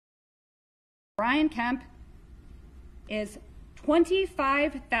Brian Kemp is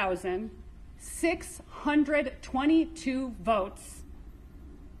 25,622 votes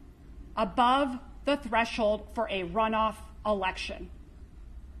above the threshold for a runoff election.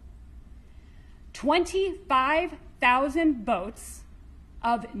 25,000 votes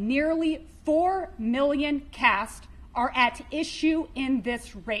of nearly 4 million cast are at issue in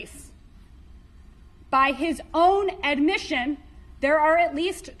this race. By his own admission, there are at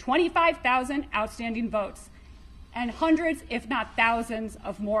least 25,000 outstanding votes and hundreds, if not thousands,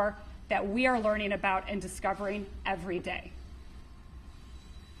 of more that we are learning about and discovering every day.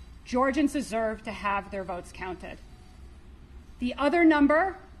 Georgians deserve to have their votes counted. The other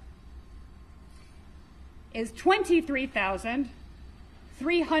number is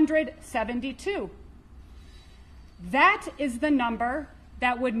 23,372. That is the number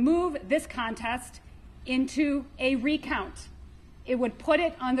that would move this contest into a recount. It would put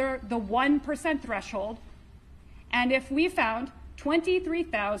it under the 1% threshold. And if we found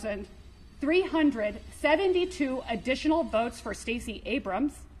 23,372 additional votes for Stacey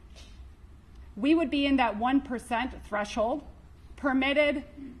Abrams, we would be in that 1% threshold, permitted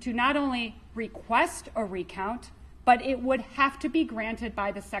to not only request a recount, but it would have to be granted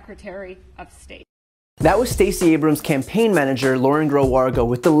by the Secretary of State. That was Stacey Abrams' campaign manager, Lauren Groh-Wargo,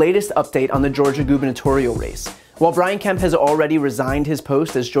 with the latest update on the Georgia gubernatorial race. While Brian Kemp has already resigned his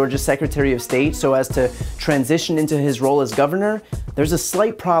post as Georgia's Secretary of State so as to transition into his role as governor, there's a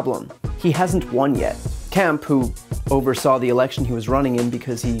slight problem. He hasn't won yet. Kemp, who oversaw the election he was running in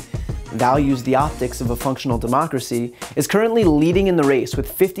because he values the optics of a functional democracy, is currently leading in the race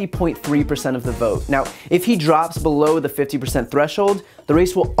with 50.3% of the vote. Now, if he drops below the 50% threshold, the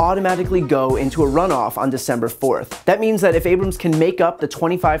race will automatically go into a runoff on December 4th. That means that if Abrams can make up the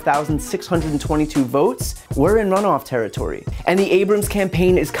 25,622 votes, we're in runoff territory. And the Abrams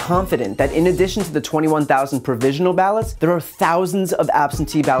campaign is confident that in addition to the 21,000 provisional ballots, there are thousands of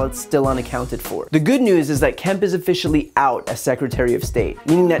absentee ballots still unaccounted for. The good news is that Kemp is officially out as Secretary of State,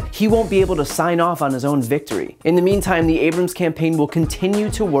 meaning that he won't be able to sign off on his own victory. In the meantime, the Abrams campaign will continue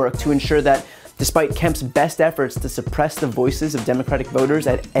to work to ensure that despite Kemp's best efforts to suppress the voices of Democratic voters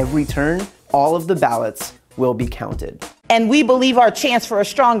at every turn, all of the ballots will be counted. And we believe our chance for a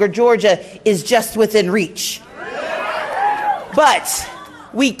stronger Georgia is just within reach. But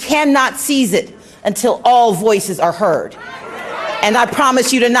we cannot seize it until all voices are heard. And I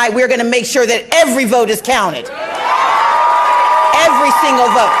promise you tonight, we're going to make sure that every vote is counted. Every single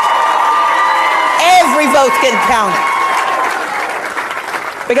vote. Every vote's getting counted.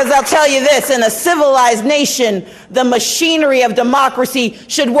 Because I'll tell you this, in a civilized nation, the machinery of democracy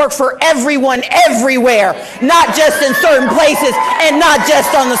should work for everyone, everywhere, not just in certain places and not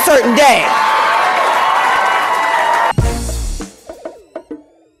just on a certain day.